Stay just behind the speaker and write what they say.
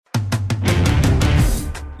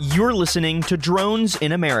You're listening to Drones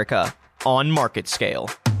in America on Market Scale.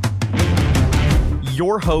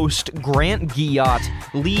 Your host, Grant Guillotte,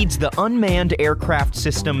 leads the Unmanned Aircraft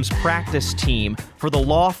Systems practice team for the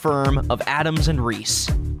law firm of Adams & Reese.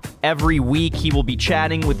 Every week, he will be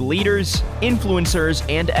chatting with leaders, influencers,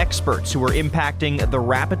 and experts who are impacting the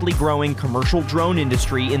rapidly growing commercial drone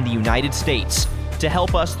industry in the United States to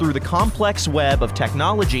help us through the complex web of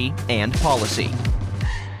technology and policy.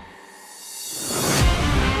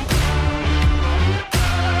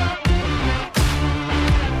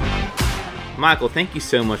 Michael, thank you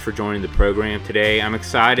so much for joining the program today. I'm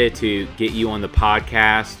excited to get you on the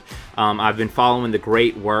podcast. I've been following the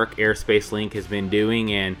great work Airspace Link has been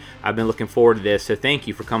doing, and I've been looking forward to this, so thank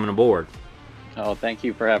you for coming aboard. Oh, thank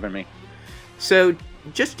you for having me. So,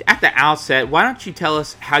 just at the outset, why don't you tell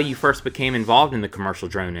us how you first became involved in the commercial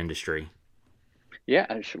drone industry?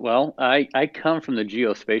 Yeah, well, I come from the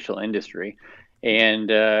geospatial industry, and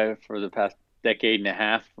for the past decade and a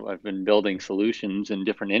half, I've been building solutions in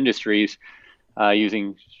different industries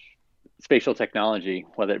using spatial technology,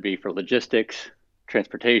 whether it be for logistics,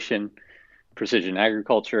 transportation, precision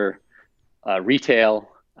agriculture, retail,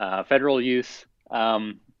 federal use,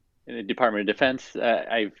 in the Department of Defense.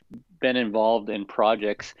 I've been involved in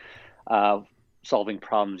projects solving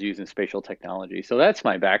problems using spatial technology. So that's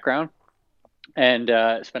my background. And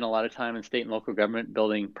spent a lot of time in state and local government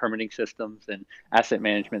building permitting systems and asset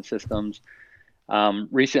management systems.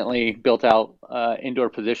 Recently built out indoor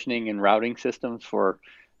positioning and routing systems for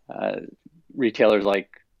retailers like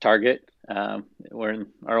Target, where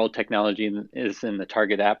our old technology is in the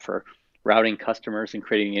Target app for routing customers and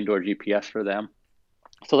creating indoor GPS for them.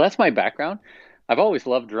 So that's my background. I've always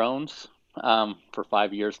loved drones for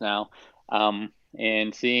 5 years now,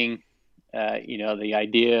 and seeing the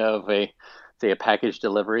idea of a package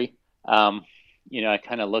delivery. I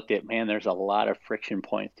kind of looked at, man, there's a lot of friction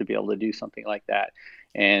points to be able to do something like that.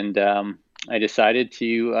 And I decided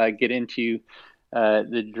to get into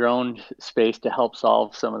the drone space to help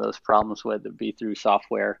solve some of those problems, whether it be through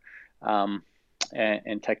software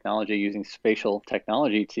and technology, using spatial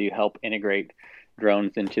technology to help integrate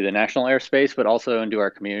drones into the national airspace, but also into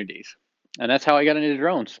our communities. And that's how I got into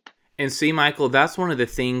drones. And see, Michael, that's one of the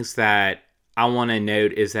things that I want to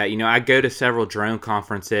note is that, I go to several drone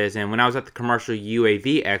conferences, and when I was at the Commercial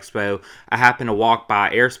UAV Expo, I happened to walk by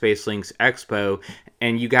Airspace Link's Expo,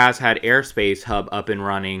 and you guys had Airspace Hub up and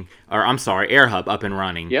running, Air Hub up and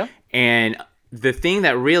running. Yeah. And the thing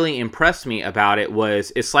that really impressed me about it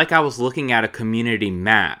was it's like I was looking at a community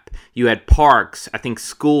map. You had parks, I think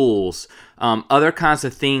schools, other kinds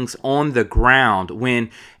of things on the ground.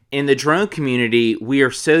 When in the drone community, we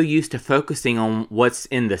are so used to focusing on what's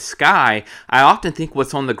in the sky, I often think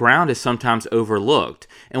what's on the ground is sometimes overlooked.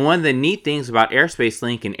 And one of the neat things about Airspace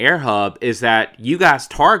Link and AirHub is that you guys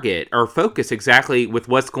target or focus exactly with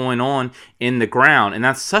what's going on in the ground, and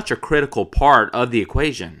that's such a critical part of the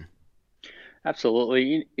equation.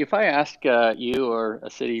 Absolutely. If I ask you or a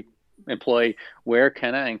city employee, where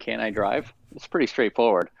can I and can I drive? It's pretty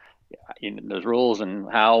straightforward. There's rules and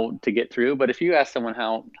how to get through, but if you ask someone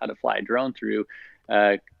how to fly a drone through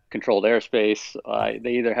controlled airspace,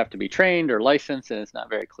 they either have to be trained or licensed, and it's not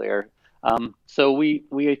very clear. So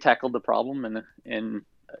we tackled the problem, and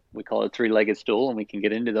we call it a three-legged stool, and we can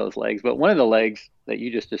get into those legs. But one of the legs that you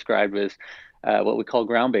just described was what we call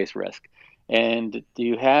ground-based risk. And do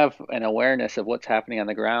you have an awareness of what's happening on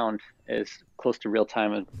the ground as close to real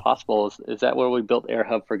time as possible? Is that where we built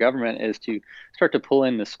AirHub for Government, is to start to pull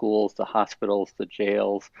in the schools, the hospitals, the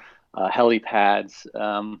jails, helipads,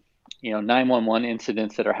 911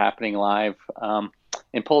 incidents that are happening live,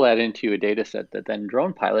 and pull that into a data set that then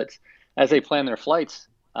drone pilots, as they plan their flights,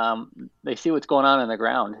 they see what's going on the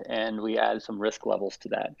ground, and we add some risk levels to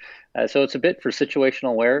that. So it's a bit for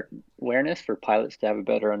situational awareness for pilots to have a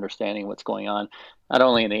better understanding of what's going on, not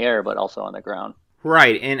only in the air, but also on the ground.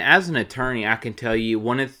 Right, and as an attorney, I can tell you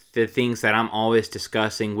one of the things that I'm always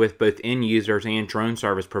discussing with both end users and drone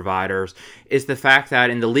service providers is the fact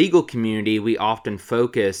that in the legal community, we often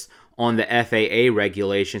focus on the FAA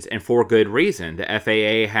regulations, and for good reason. The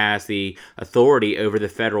FAA has the authority over the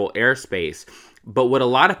federal airspace. But what a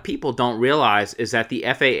lot of people don't realize is that the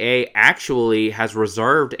FAA actually has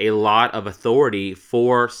reserved a lot of authority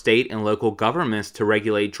for state and local governments to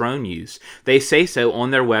regulate drone use. They say so on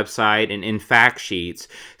their website and in fact sheets.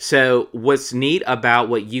 So what's neat about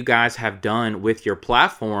what you guys have done with your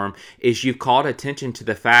platform is you've called attention to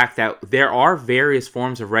the fact that there are various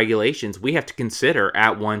forms of regulations we have to consider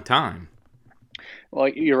at one time. Well,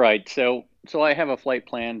 you're right. So I have a flight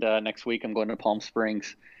planned next week. I'm going to Palm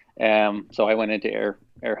Springs. So I went into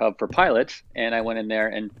AirHub for pilots, and I went in there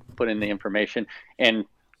and put in the information. And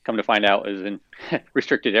Come to find out, it was in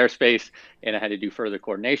restricted airspace, and I had to do further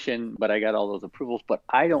coordination. But I got all those approvals. But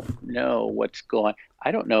I don't know what's going.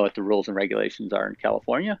 I don't know what the rules and regulations are in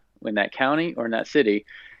California, in that county, or in that city,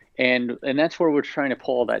 and that's where we're trying to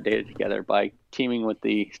pull all that data together by teaming with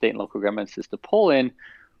the state and local governments, is to pull in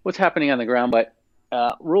what's happening on the ground, but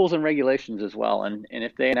rules and regulations as well. And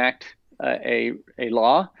if they enact a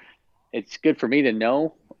law, it's good for me to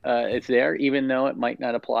know it's there, even though it might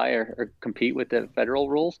not apply or compete with the federal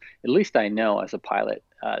rules. At least I know as a pilot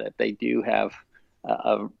that they do have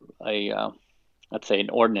let's say, an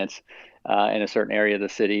ordinance in a certain area of the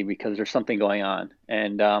city because there's something going on.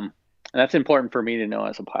 And that's important for me to know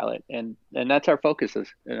as a pilot. And that's our focus,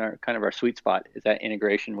 is in our kind of our sweet spot, is that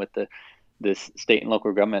integration with this state and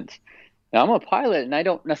local governments. Now, I'm a pilot, and I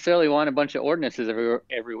don't necessarily want a bunch of ordinances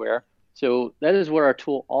everywhere. So that is where our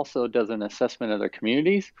tool also does an assessment of their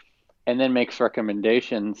communities and then makes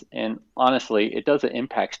recommendations. And honestly, it does an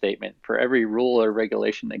impact statement for every rule or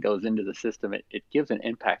regulation that goes into the system. It gives an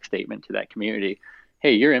impact statement to that community.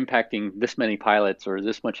 Hey, you're impacting this many pilots or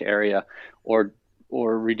this much area, or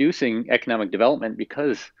reducing economic development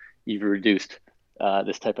because you've reduced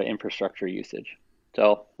this type of infrastructure usage.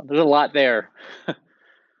 So there's a lot there.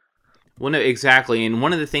 Well, no, exactly. And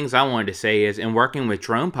one of the things I wanted to say is, in working with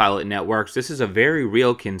drone pilot networks, this is a very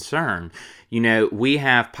real concern. We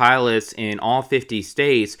have pilots in all 50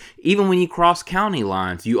 states. Even when you cross county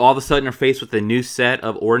lines, you all of a sudden are faced with a new set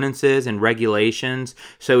of ordinances and regulations.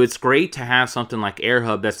 So it's great to have something like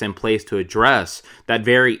AirHub that's in place to address that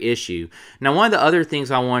very issue. Now, one of the other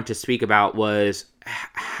things I wanted to speak about was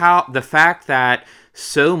how the fact that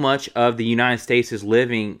so much of the United States is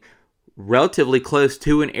living relatively close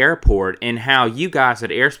to an airport, and how you guys at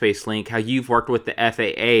Airspace Link, how you've worked with the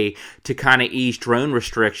FAA to kind of ease drone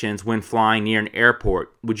restrictions when flying near an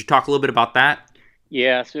airport. Would you talk a little bit about that?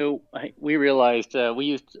 Yeah, so we realized we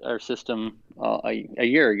used our system a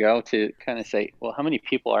year ago to kind of say, well, how many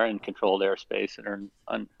people are in controlled airspace and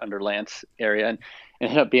are under Lance area? And it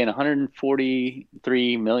ended up being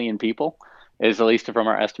 143 million people, is at least from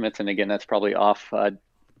our estimates. And again, that's probably off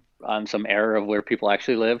on some error of where people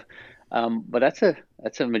actually live. But that's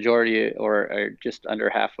a majority, or just under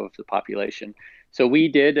half of the population. So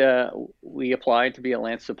we applied to be a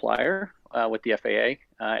Lance supplier with the FAA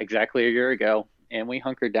exactly a year ago, and we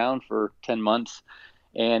hunkered down for 10 months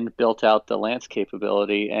and built out the Lance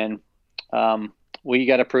capability. And we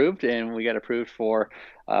got approved, for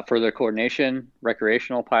further coordination,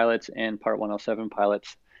 recreational pilots, and Part 107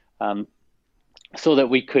 pilots, so that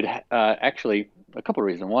we could actually, a couple of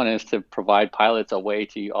reasons. One is to provide pilots a way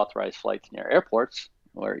to authorize flights near airports,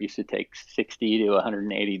 where it used to take 60 to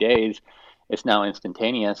 180 days. It's now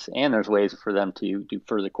instantaneous, and there's ways for them to do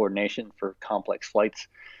further coordination for complex flights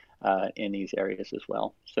in these areas as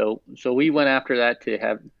well. So we went after that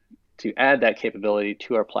to add that capability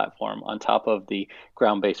to our platform on top of the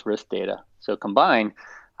ground-based risk data. So combined,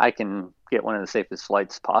 I can get one of the safest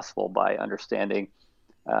flights possible by understanding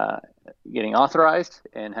getting authorized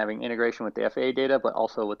and having integration with the FAA data, but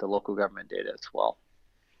also with the local government data as well.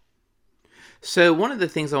 So one of the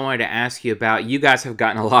things I wanted to ask you about, you guys have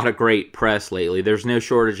gotten a lot of great press lately. There's no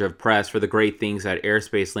shortage of press for the great things that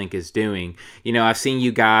Airspace Link is doing. I've seen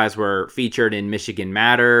you guys were featured in Michigan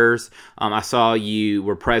Matters. I saw you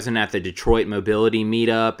were present at the Detroit Mobility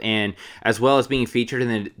Meetup, and as well as being featured in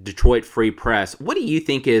the Detroit Free Press. What do you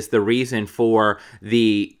think is the reason for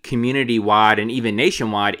the community-wide and even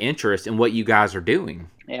nationwide interest in what you guys are doing?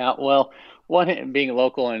 Yeah, well, one, being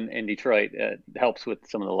local in Detroit helps with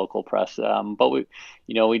some of the local press. But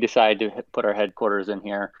we decided to put our headquarters in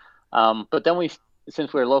here. But then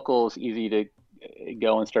since we're local, it's easy to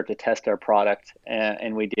go and start to test our product,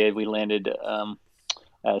 and we did. We landed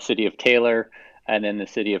city of Taylor, and then the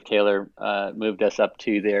city of Taylor moved us up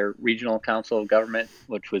to their regional council of government,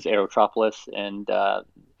 which was Aerotropolis, and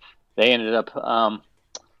they ended up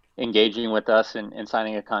engaging with us and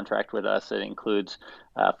signing a contract with us that includes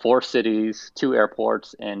 4 cities, 2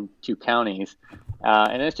 airports, and 2 counties.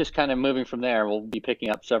 And it's just kind of moving from there. We'll be picking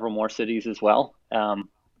up several more cities as well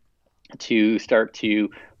to start to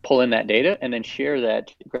pull in that data and then share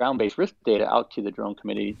that ground-based risk data out to the drone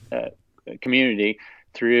community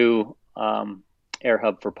through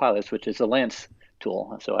AirHub for Pilots, which is a Lance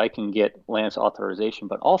tool. So I can get Lance authorization,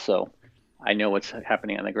 but also I know what's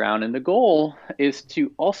happening on the ground. And the goal is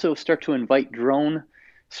to also start to invite drone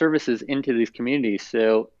services into these communities.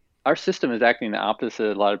 So our system is acting the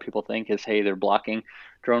opposite. A lot of people think is, hey, they're blocking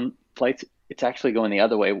drone flights. It's actually going the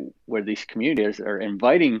other way, where these communities are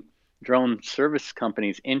inviting drone service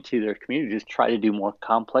companies into their communities to try to do more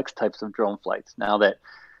complex types of drone flights. Now that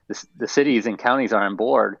the cities and counties are on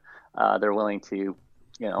board, they're willing to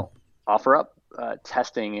offer up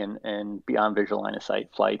testing and beyond visual line of sight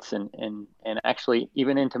flights and actually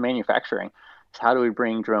even into manufacturing. So how do we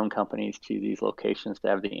bring drone companies to these locations to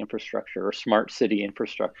have the infrastructure or smart city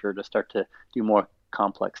infrastructure to start to do more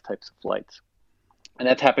complex types of flights? And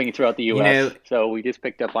that's happening throughout the U.S. So we just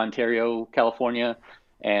picked up Ontario, California,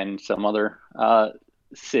 and some other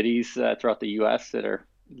cities throughout the U.S. that are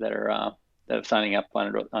signing up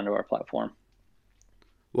onto our platform.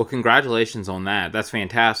 Well, congratulations on that. That's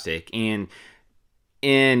fantastic. And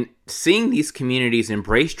in seeing these communities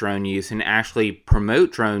embrace drone use and actually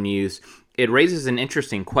promote drone use, it raises an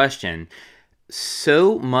interesting question.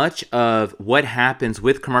 So much of what happens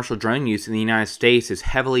with commercial drone use in the United States is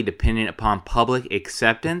heavily dependent upon public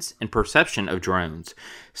acceptance and perception of drones.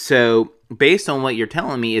 So based on what you're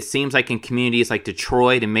telling me, it seems like in communities like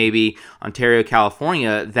Detroit and maybe Ontario,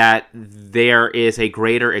 California, that there is a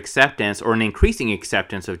greater acceptance or an increasing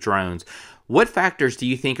acceptance of drones. What factors do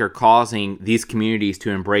you think are causing these communities to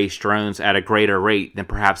embrace drones at a greater rate than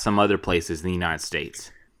perhaps some other places in the United States?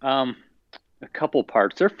 A couple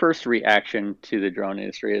parts. Their first reaction to the drone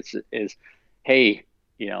industry is hey,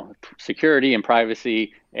 security and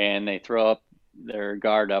privacy, and they throw up their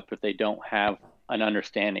guard up if they don't have an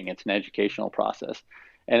understanding. It's an educational process.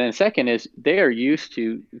 And then second is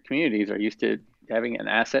communities are used to having an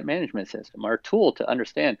asset management system or a tool to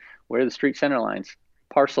understand where the street center lines,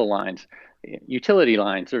 parcel lines, utility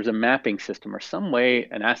lines, there's a mapping system or some way,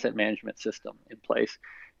 an asset management system in place.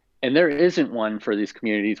 And there isn't one for these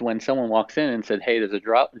communities. When someone walks in and said, hey, there's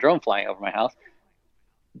a drone flying over my house,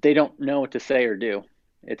 they don't know what to say or do.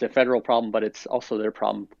 It's a federal problem, but it's also their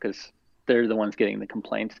problem because they're the ones getting the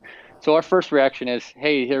complaints. So our first reaction is,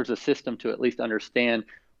 hey, here's a system to at least understand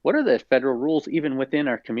what are the federal rules even within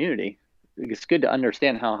our community. It's good to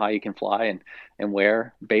understand how high you can fly and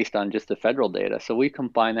where based on just the federal data. So we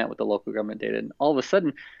combine that with the local government data, and all of a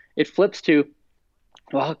sudden it flips to,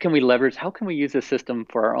 well, how can we use this system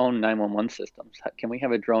for our own 911 systems? Can we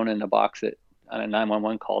have a drone in a box on a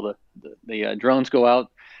 911 call? The drones go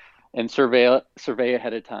out and survey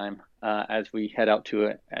ahead of time as we head out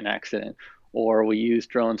to an accident, or we use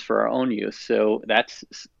drones for our own use. So that's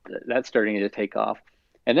starting to take off.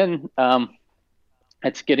 And then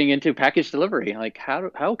it's getting into package delivery. Like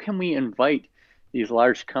how can we invite these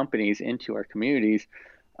large companies into our communities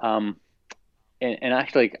and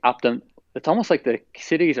actually opt them? It's almost like the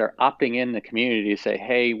cities are opting in the community to say,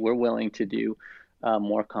 hey, we're willing to do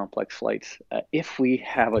more complex flights if we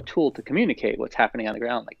have a tool to communicate what's happening on the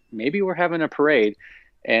ground. Like maybe we're having a parade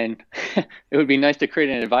and it would be nice to create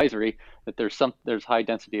an advisory that there's high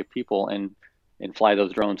density of people and fly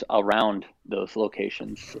those drones around those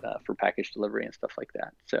locations for package delivery and stuff like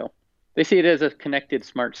that. So they see it as a connected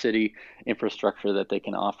smart city infrastructure that they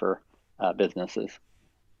can offer businesses.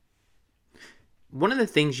 One of the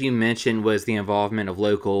things you mentioned was the involvement of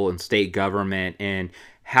local and state government and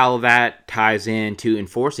how that ties into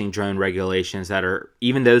enforcing drone regulations that are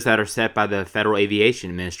even those that are set by the Federal Aviation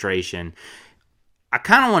Administration. I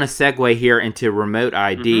kind of want to segue here into remote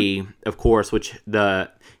ID, of course, which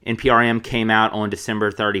the NPRM came out on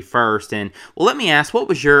December 31st. And well, let me ask, what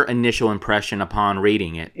was your initial impression upon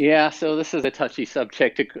reading it? Yeah, so this is a touchy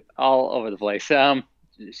subject all over the place.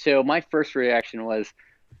 So my first reaction was,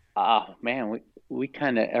 oh man, we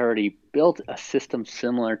kind of already built a system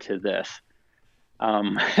similar to this,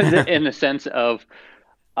 in the sense of,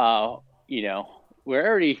 we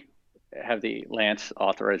already have the Lance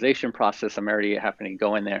authorization process. I'm already having to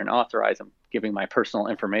go in there and authorize. I'm giving my personal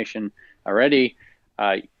information already,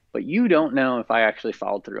 but you don't know if I actually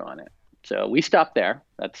followed through on it. So we stopped there.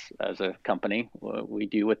 That's, as a company, we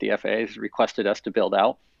do what the FAA has requested us to build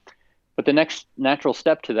out. But the next natural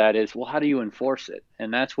step to that is, well, how do you enforce it?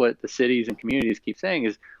 And that's what the cities and communities keep saying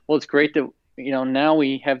is, well, it's great that, now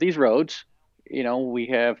we have these roads, we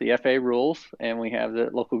have the FAA rules and we have the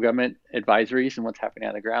local government advisories and what's happening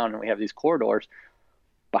on the ground, and we have these corridors.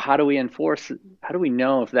 But how do we enforce, how do we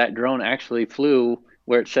know if that drone actually flew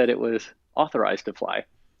where it said it was authorized to fly?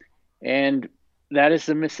 And that is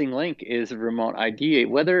the missing link, is remote ID.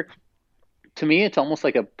 To me, it's almost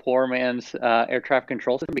like a poor man's air traffic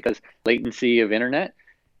control system because latency of internet.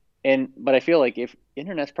 But I feel like if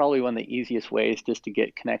internet's probably one of the easiest ways just to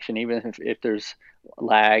get connection, even if there's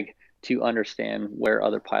lag, to understand where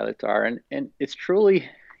other pilots are. And it's truly,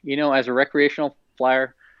 as a recreational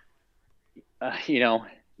flyer,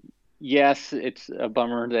 yes, it's a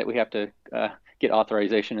bummer that we have to get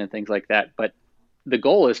authorization and things like that. But the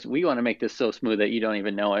goal is we want to make this so smooth that you don't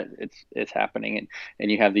even know it's happening,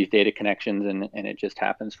 and you have these data connections and it just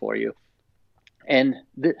happens for you. No,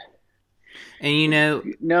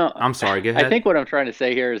 I'm sorry, go ahead. I think what I'm trying to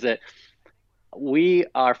say here is that we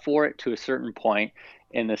are for it to a certain point,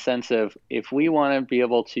 in the sense of, if we want to be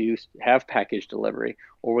able to have package delivery,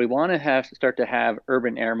 or we want to start to have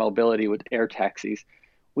urban air mobility with air taxis,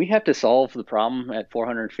 we have to solve the problem at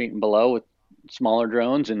 400 feet and below with smaller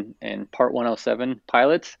drones and Part 107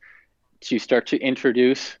 pilots, to start to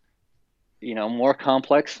introduce, more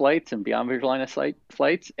complex flights and beyond visual line of sight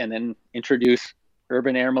flights, and then introduce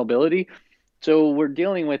urban air mobility. So we're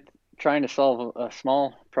dealing with trying to solve a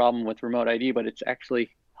small problem with remote ID, but it's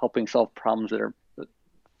actually helping solve problems that are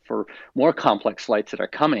for more complex flights that are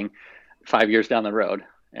coming 5 years down the road.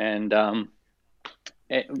 And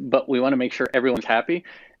but we want to make sure everyone's happy,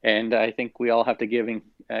 and I think we all have to give and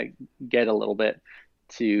get a little bit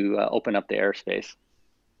to open up the airspace.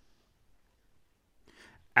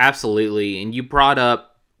 Absolutely. And you brought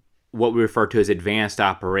up what we refer to as advanced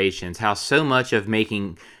operations, how so much of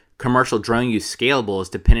making commercial drone use scalable is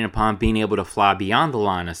dependent upon being able to fly beyond the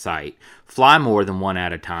line of sight, fly more than one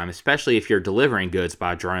at a time, especially if you're delivering goods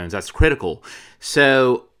by drones. That's critical.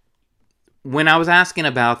 So when I was asking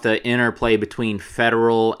about the interplay between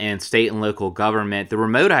federal and state and local government, the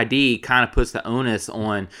remote ID kind of puts the onus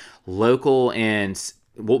on local and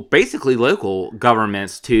basically local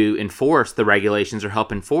governments to enforce the regulations or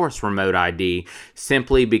help enforce remote ID,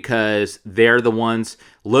 simply because they're the ones,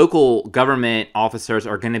 local government officers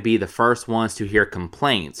are going to be the first ones to hear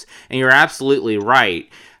complaints. And you're absolutely right.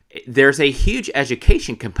 There's a huge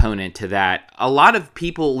education component to that. A lot of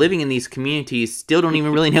people living in these communities still don't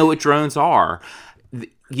even really know what drones are.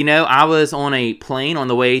 I was on a plane on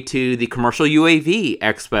the way to the Commercial UAV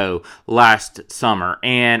Expo last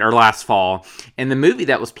fall, and the movie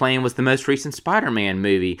that was playing was the most recent Spider-Man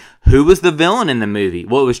movie. Who was the villain in the movie?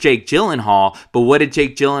 Well, it was Jake Gyllenhaal, but what did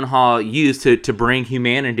Jake Gyllenhaal use to bring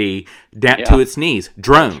humanity down to its knees?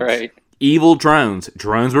 Drones. That's right. Evil drones.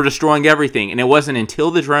 Drones were destroying everything, and it wasn't until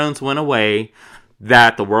the drones went away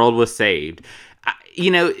that the world was saved.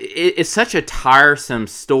 It's such a tiresome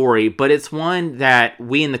story, but it's one that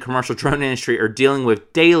we in the commercial drone industry are dealing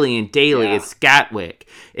with daily and daily. Yeah. It's Gatwick.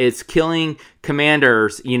 It's killing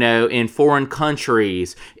commanders, in foreign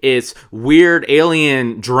countries. It's weird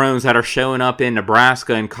alien drones that are showing up in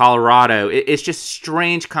Nebraska and Colorado. It's just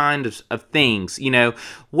strange kinds of things.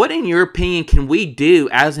 What, in your opinion, can we do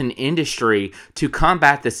as an industry to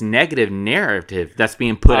combat this negative narrative that's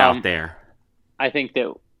being put out there? I think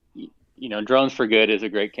that Drones for Good is a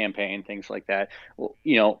great campaign, things like that. Well,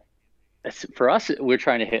 for us, we're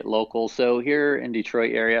trying to hit local. So here in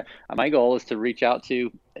Detroit area, my goal is to reach out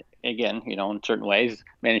to, again, in certain ways,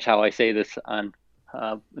 manage how I say this on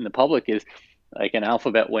in the public, is like an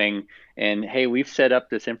alphabet wing. And hey, we've set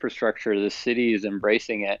up this infrastructure. The city is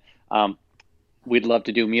embracing it. We'd love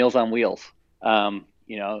to do Meals on Wheels.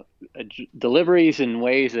 Deliveries in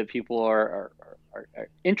ways that people are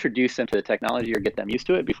introduce them to the technology or get them used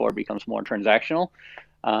to it before it becomes more transactional.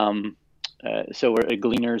 So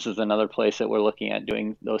Gleaners is another place that we're looking at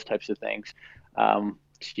doing those types of things.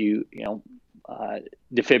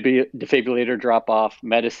 Defibrillator drop off,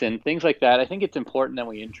 medicine, things like that. I think it's important that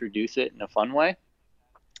we introduce it in a fun way.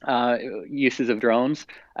 Uses of drones.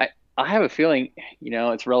 I have a feeling,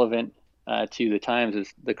 it's relevant to the times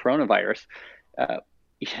as the coronavirus.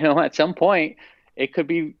 At some point it could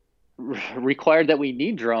be required that we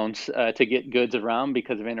need drones to get goods around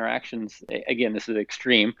because of interactions. Again, this is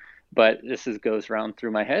extreme, but goes around through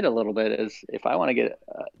my head a little bit, as if I want to get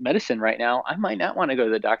medicine right now, I might not want to go to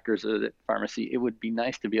the doctor's or the pharmacy. It would be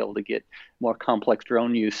nice to be able to get more complex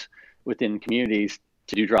drone use within communities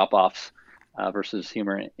to do drop-offs versus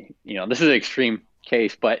humor. This is an extreme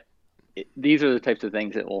case, but these are the types of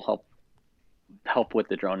things that will help with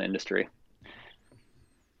the drone industry.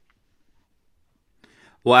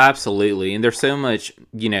 Well, absolutely. And there's so much,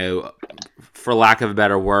 for lack of a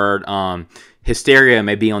better word, hysteria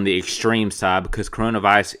may be on the extreme side because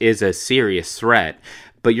coronavirus is a serious threat.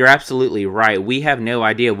 But you're absolutely right. We have no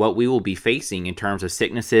idea what we will be facing in terms of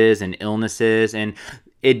sicknesses and illnesses. And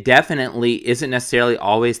it definitely isn't necessarily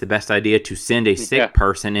always the best idea to send a sick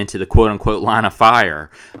person into the quote-unquote line of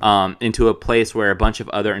fire, into a place where a bunch of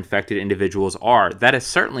other infected individuals are. That is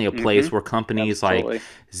certainly a place where companies like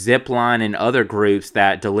Zipline and other groups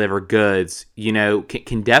that deliver goods,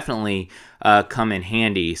 can definitely come in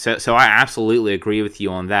handy. So I absolutely agree with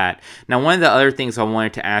you on that. Now, one of the other things I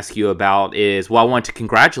wanted to ask you about is, I want to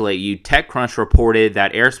congratulate you. TechCrunch reported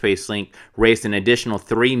that Airspace Link raised an additional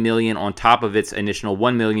 $3 million on top of its initial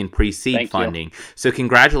 $1 million pre-seed funding. So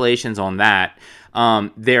congratulations on that.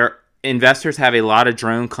 Their investors have a lot of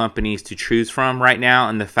drone companies to choose from right now,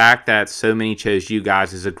 and the fact that so many chose you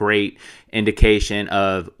guys is a great indication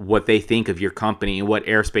of what they think of your company and what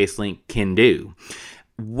Airspace Link can do.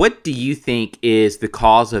 What do you think is the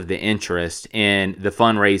cause of the interest in the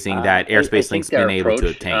fundraising that Airspace Link's been able to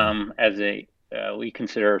obtain? We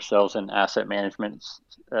consider ourselves an asset management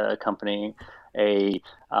company,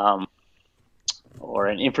 or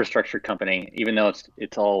an infrastructure company, even though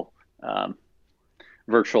it's all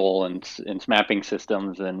virtual and it's mapping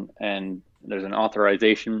systems and there's an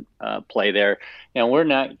authorization play there. And we're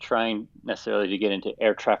not trying necessarily to get into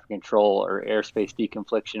air traffic control or airspace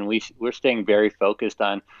deconfliction. We're staying very focused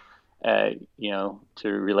on, to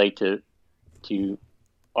relate to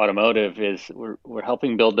automotive, is we're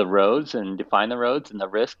helping build the roads and define the roads and the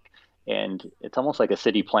risk. And it's almost like a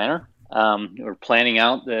city planner. We're planning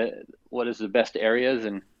out what is the best areas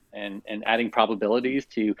and adding probabilities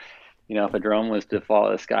to, if a drone was to fall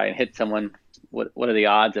out of the sky and hit someone, what are the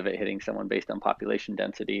odds of it hitting someone based on population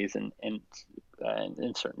densities and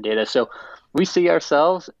certain data. So we see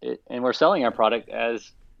ourselves, and we're selling our product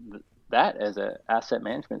as an asset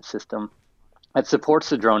management system that supports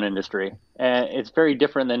the drone industry. And it's very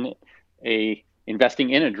different than investing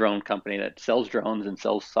in a drone company that sells drones and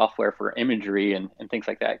sells software for imagery and things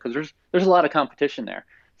like that, because there's a lot of competition there.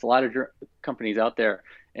 There's a lot of companies out there,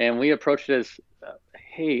 and we approach it as,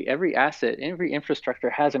 hey, every infrastructure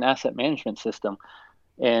has an asset management system,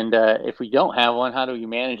 and if we don't have one, how do you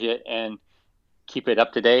manage it and keep it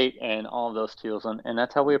up to date and all of those tools? And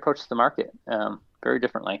that's how we approach the market, very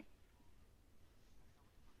differently.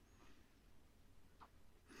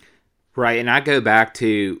 Right, and I go back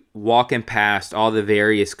to walking past all the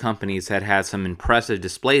various companies that had some impressive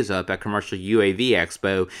displays up at Commercial UAV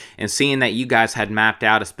Expo and seeing that you guys had mapped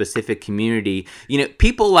out a specific community.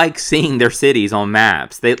 People like seeing their cities on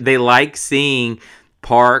maps. They like seeing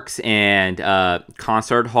parks and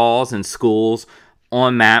concert halls and schools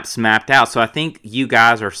on maps mapped out. So I think you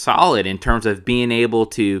guys are solid in terms of being able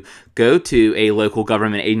to go to a local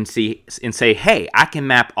government agency and say, hey, I can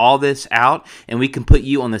map all this out and we can put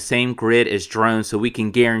you on the same grid as drones, so we can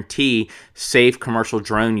guarantee safe commercial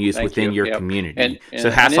drone use within your community. So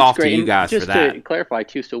hats off to you guys for that. Just to clarify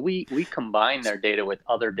too, so we combine their data with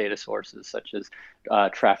other data sources such as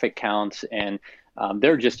traffic counts, and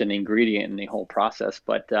they're just an ingredient in the whole process.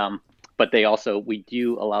 But we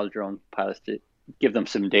do allow drone pilots to give them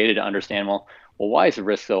some data to understand, well, why is the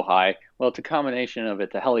risk so high? Well, it's a combination of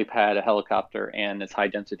it's a helipad, a helicopter, and it's high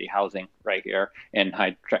density housing right here, and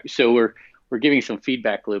so we're giving some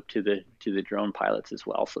feedback loop to the drone pilots as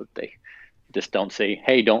well, so that they just don't say,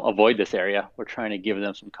 hey, don't avoid this area. We're trying to give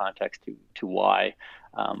them some context to why,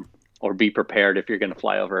 or be prepared if you're going to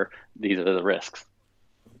fly over. These are the risks.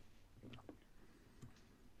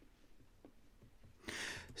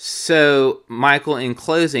 So, Michael, in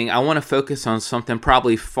closing, I want to focus on something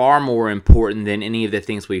probably far more important than any of the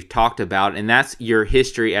things we've talked about, and that's your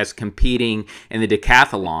history as competing in the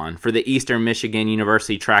decathlon for the Eastern Michigan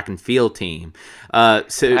University track and field team. Are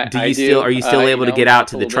you still able to get out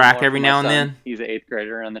to the track every now and then? He's an 8th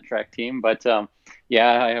grader on the track team, but I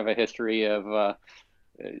have a history of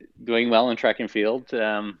doing well in track and field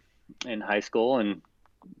in high school, and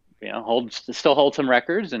still hold some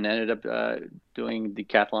records, and ended up doing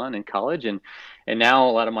decathlon in college, and now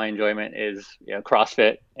a lot of my enjoyment is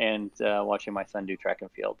CrossFit and watching my son do track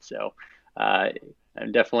and field. So I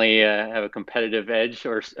definitely have a competitive edge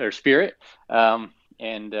or spirit,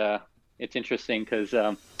 and it's interesting because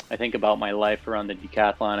I think about my life around the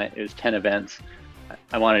decathlon. It was 10 events.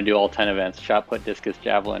 I want to do all 10 events: shot put, discus,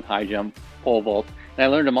 javelin, high jump, pole vault, and I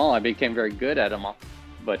learned them all. I became very good at them all,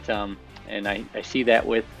 but and I see that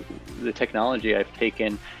with the technology. I've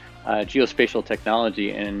taken geospatial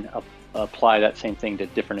technology and apply that same thing to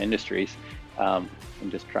different industries. I'm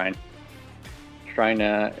just trying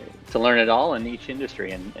to learn it all in each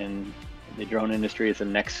industry, and the drone industry is the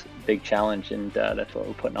next big challenge, and that's what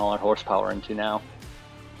we're putting all our horsepower into now.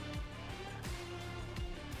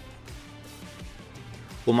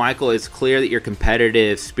 Well, Michael, it's clear that your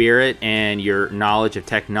competitive spirit and your knowledge of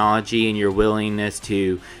technology and your willingness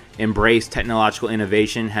to embrace technological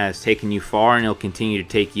innovation has taken you far, and it'll continue to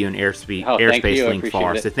take you in Airspace Link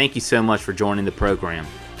far. So thank you so much for joining the program.